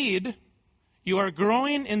indeed you are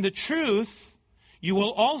growing in the truth, you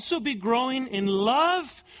will also be growing in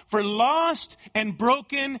love for lost and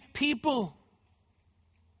broken people.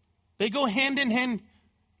 They go hand in hand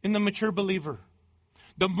in the mature believer.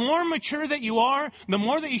 The more mature that you are, the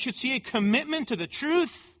more that you should see a commitment to the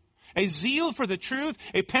truth, a zeal for the truth,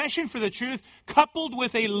 a passion for the truth, coupled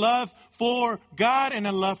with a love for God and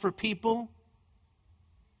a love for people.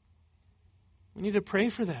 We need to pray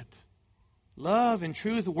for that. Love and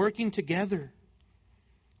truth working together.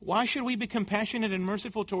 Why should we be compassionate and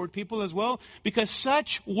merciful toward people as well? Because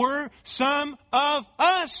such were some of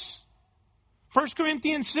us. 1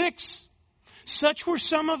 Corinthians 6. Such were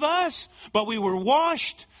some of us, but we were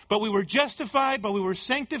washed, but we were justified, but we were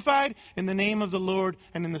sanctified in the name of the Lord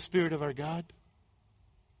and in the Spirit of our God.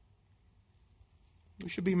 We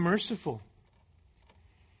should be merciful.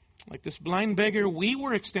 Like this blind beggar, we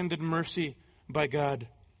were extended mercy by God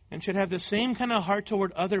and should have the same kind of heart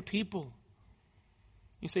toward other people.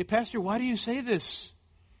 You say, Pastor, why do you say this?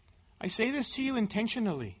 I say this to you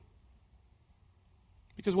intentionally.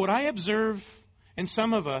 Because what I observe in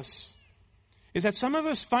some of us is that some of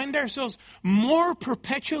us find ourselves more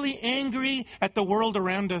perpetually angry at the world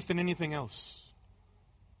around us than anything else.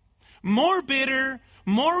 More bitter,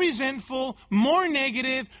 more resentful, more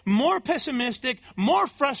negative, more pessimistic, more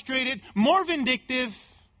frustrated, more vindictive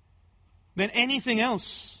than anything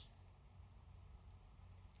else.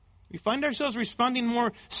 We find ourselves responding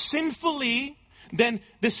more sinfully than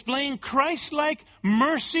displaying Christ-like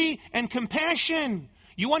mercy and compassion.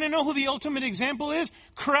 You want to know who the ultimate example is?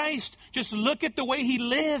 Christ. Just look at the way he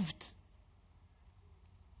lived.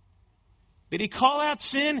 Did he call out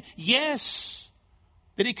sin? Yes.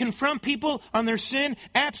 Did he confront people on their sin?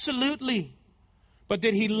 Absolutely. But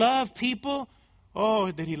did he love people?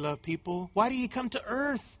 Oh, did he love people? Why did he come to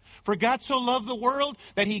earth? For God so loved the world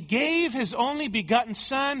that he gave his only begotten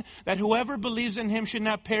Son, that whoever believes in him should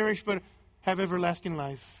not perish but have everlasting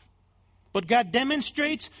life. But God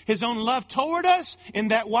demonstrates his own love toward us in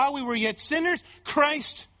that while we were yet sinners,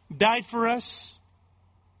 Christ died for us.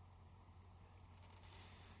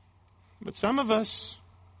 But some of us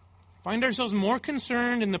find ourselves more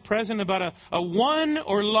concerned in the present about a won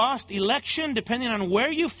or lost election, depending on where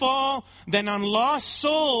you fall, than on lost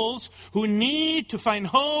souls who need to find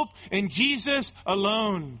hope in Jesus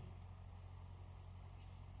alone.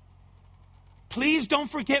 Please don't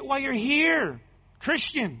forget why you're here,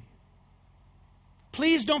 Christian.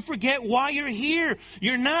 Please don't forget why you're here.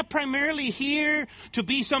 You're not primarily here to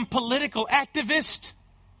be some political activist,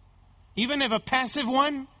 even if a passive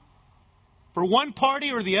one, for one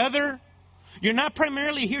party or the other. You're not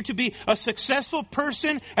primarily here to be a successful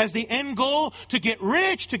person as the end goal, to get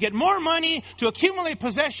rich, to get more money, to accumulate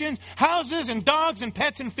possessions, houses and dogs and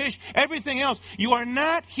pets and fish, everything else. You are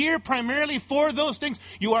not here primarily for those things.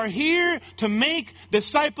 You are here to make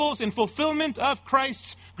disciples in fulfillment of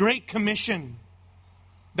Christ's Great Commission.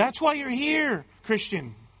 That's why you're here,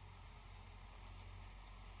 Christian.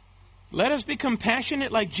 Let us be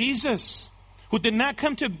compassionate like Jesus, who did not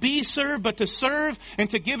come to be served, but to serve and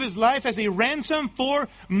to give his life as a ransom for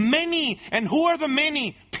many. And who are the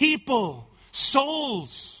many? People,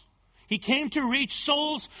 souls. He came to reach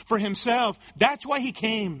souls for himself. That's why he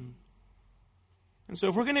came. And so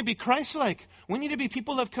if we're going to be Christ-like, we need to be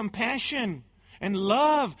people of compassion and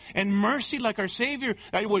love and mercy like our Savior.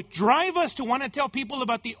 That would drive us to want to tell people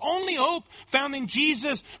about the only hope found in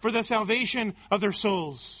Jesus for the salvation of their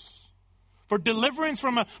souls. For deliverance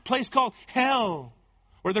from a place called hell,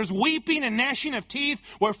 where there's weeping and gnashing of teeth,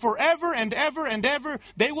 where forever and ever and ever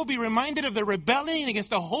they will be reminded of their rebellion against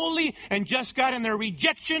the holy and just God and their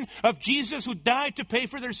rejection of Jesus who died to pay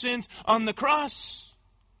for their sins on the cross.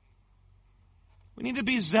 We need to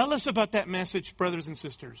be zealous about that message, brothers and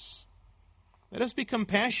sisters. Let us be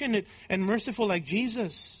compassionate and merciful like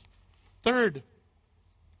Jesus. Third,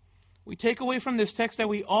 we take away from this text that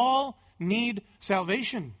we all need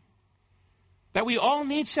salvation. That we all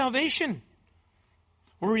need salvation.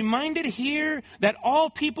 We're reminded here that all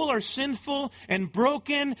people are sinful and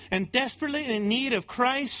broken and desperately in need of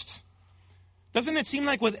Christ. Doesn't it seem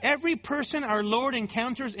like with every person our Lord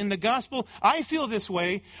encounters in the gospel, I feel this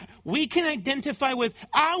way, we can identify with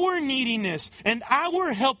our neediness and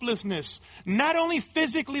our helplessness, not only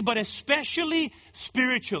physically, but especially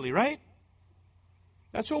spiritually, right?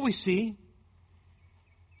 That's what we see.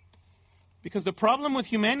 Because the problem with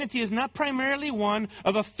humanity is not primarily one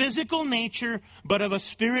of a physical nature, but of a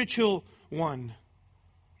spiritual one.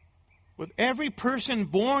 With every person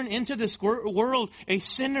born into this world, a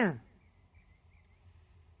sinner,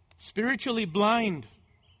 spiritually blind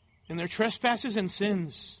in their trespasses and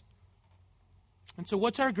sins. And so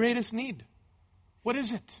what's our greatest need? What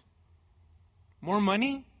is it? More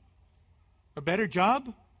money? A better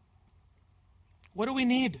job? What do we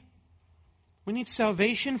need? We need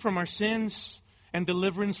salvation from our sins and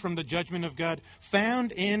deliverance from the judgment of God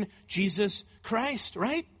found in Jesus Christ,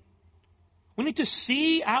 right? We need to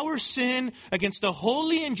see our sin against the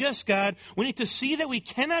holy and just God. We need to see that we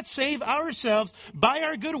cannot save ourselves by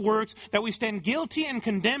our good works, that we stand guilty and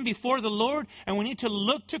condemned before the Lord, and we need to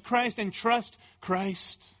look to Christ and trust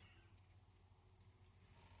Christ.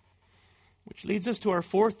 Which leads us to our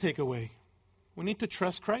fourth takeaway. We need to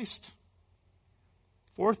trust Christ.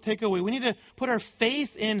 Fourth takeaway, we need to put our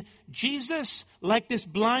faith in Jesus like this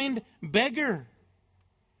blind beggar.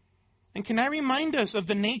 And can I remind us of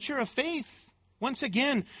the nature of faith? Once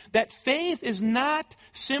again, that faith is not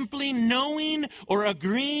simply knowing or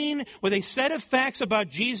agreeing with a set of facts about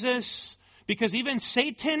Jesus, because even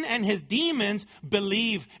Satan and his demons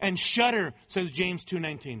believe and shudder, says James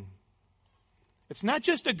 2:19. It's not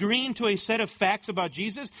just agreeing to a set of facts about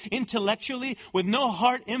Jesus intellectually with no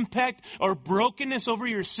heart impact or brokenness over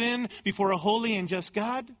your sin before a holy and just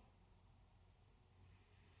God.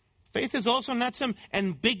 Faith is also not some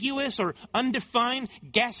ambiguous or undefined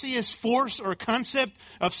gaseous force or concept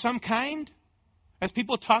of some kind, as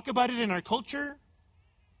people talk about it in our culture.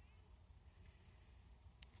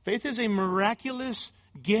 Faith is a miraculous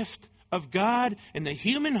gift of God in the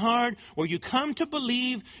human heart, where you come to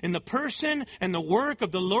believe in the person and the work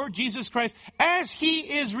of the Lord Jesus Christ as He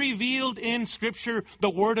is revealed in Scripture, the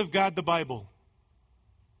Word of God, the Bible.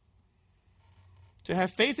 To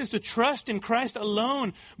have faith is to trust in Christ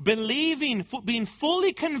alone, believing, being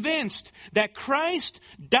fully convinced that Christ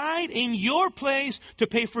died in your place to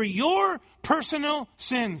pay for your personal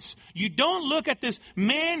sins. You don't look at this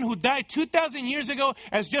man who died 2,000 years ago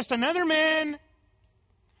as just another man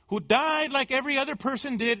who died like every other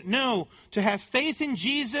person did. No, to have faith in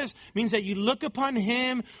Jesus means that you look upon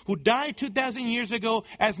Him who died 2,000 years ago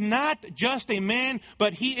as not just a man,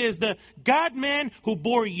 but He is the God-man who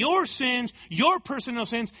bore your sins, your personal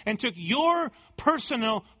sins, and took your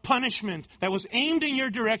personal punishment that was aimed in your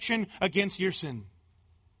direction against your sin.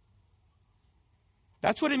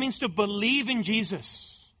 That's what it means to believe in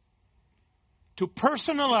Jesus. To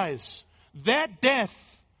personalize that death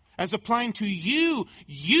as applying to you.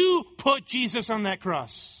 You put Jesus on that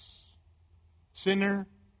cross. Sinner.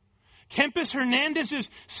 Kempis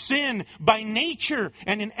Hernandez's sin by nature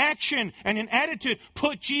and in action and in attitude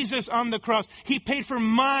put Jesus on the cross. He paid for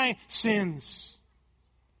my sins.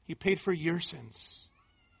 He paid for your sins.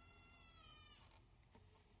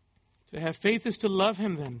 To have faith is to love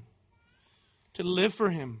Him then. To live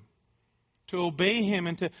for Him. To obey Him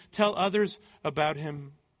and to tell others about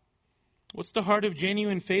Him. What's the heart of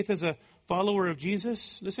genuine faith as a follower of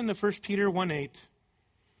Jesus? Listen to 1 Peter 1:8.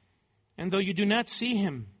 And though you do not see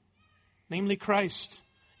Him, namely Christ,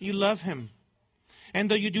 you love Him. And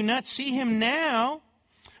though you do not see Him now,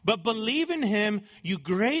 but believe in him, you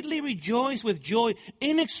greatly rejoice with joy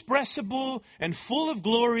inexpressible and full of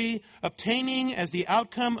glory, obtaining as the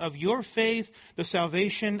outcome of your faith the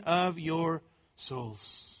salvation of your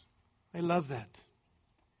souls. I love that.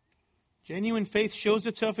 Genuine faith shows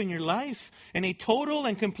itself in your life in a total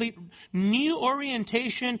and complete new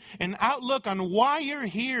orientation and outlook on why you're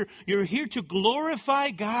here. You're here to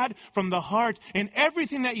glorify God from the heart. In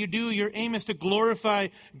everything that you do, your aim is to glorify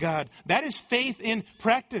God. That is faith in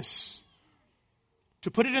practice.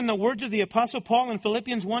 To put it in the words of the Apostle Paul in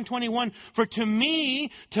Philippians 1:21, for to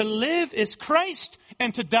me, to live is Christ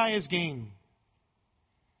and to die is gain.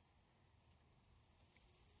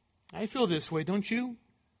 I feel this way, don't you?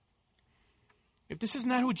 If this is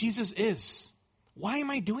not who Jesus is, why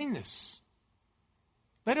am I doing this?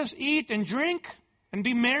 Let us eat and drink and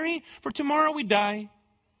be merry, for tomorrow we die.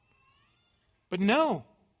 But no,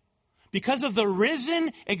 because of the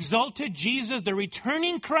risen, exalted Jesus, the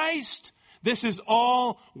returning Christ, this is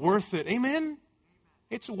all worth it. Amen?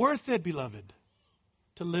 It's worth it, beloved,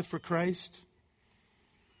 to live for Christ.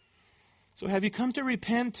 So have you come to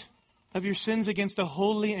repent of your sins against a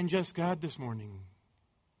holy and just God this morning?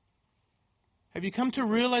 Have you come to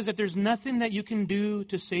realize that there's nothing that you can do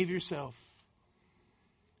to save yourself?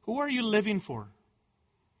 Who are you living for?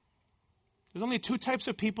 There's only two types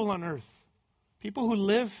of people on earth. People who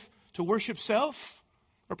live to worship self,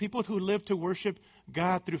 or people who live to worship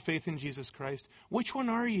God through faith in Jesus Christ. Which one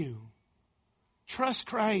are you? Trust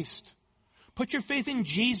Christ. Put your faith in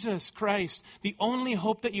Jesus Christ, the only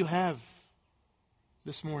hope that you have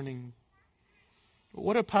this morning.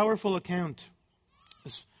 What a powerful account.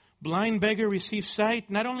 This blind beggar received sight,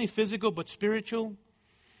 not only physical but spiritual.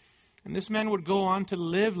 And this man would go on to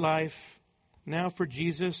live life now for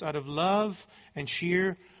Jesus out of love and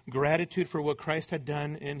sheer gratitude for what Christ had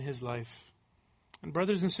done in his life. And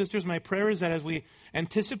brothers and sisters, my prayer is that as we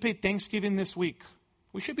anticipate Thanksgiving this week,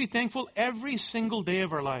 we should be thankful every single day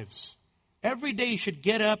of our lives. Every day you should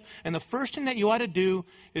get up, and the first thing that you ought to do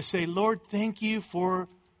is say, Lord, thank you for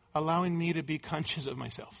allowing me to be conscious of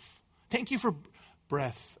myself. Thank you for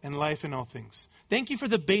breath and life and all things. Thank you for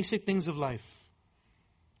the basic things of life.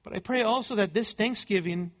 But I pray also that this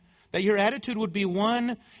Thanksgiving, that your attitude would be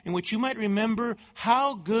one in which you might remember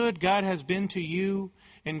how good God has been to you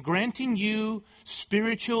in granting you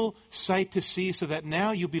spiritual sight to see, so that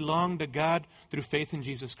now you belong to God through faith in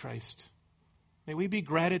Jesus Christ. May we be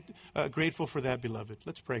grateful for that, beloved.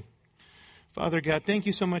 Let's pray. Father God, thank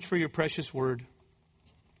you so much for your precious word.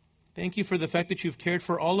 Thank you for the fact that you've cared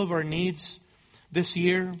for all of our needs this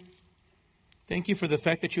year. Thank you for the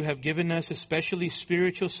fact that you have given us especially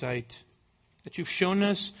spiritual sight, that you've shown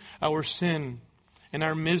us our sin and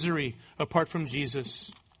our misery apart from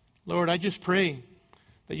Jesus. Lord, I just pray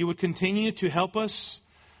that you would continue to help us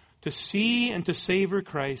to see and to savor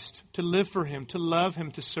Christ, to live for him, to love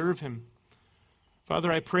him, to serve him. Father,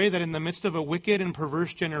 I pray that in the midst of a wicked and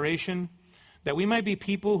perverse generation, that we might be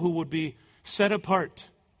people who would be set apart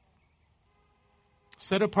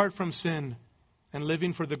from sin and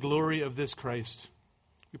living for the glory of this Christ.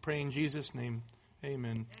 We pray in Jesus' name.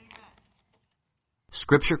 Amen.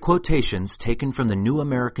 Scripture quotations taken from the New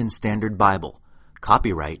American Standard Bible.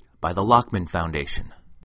 Copyright by the Lockman Foundation.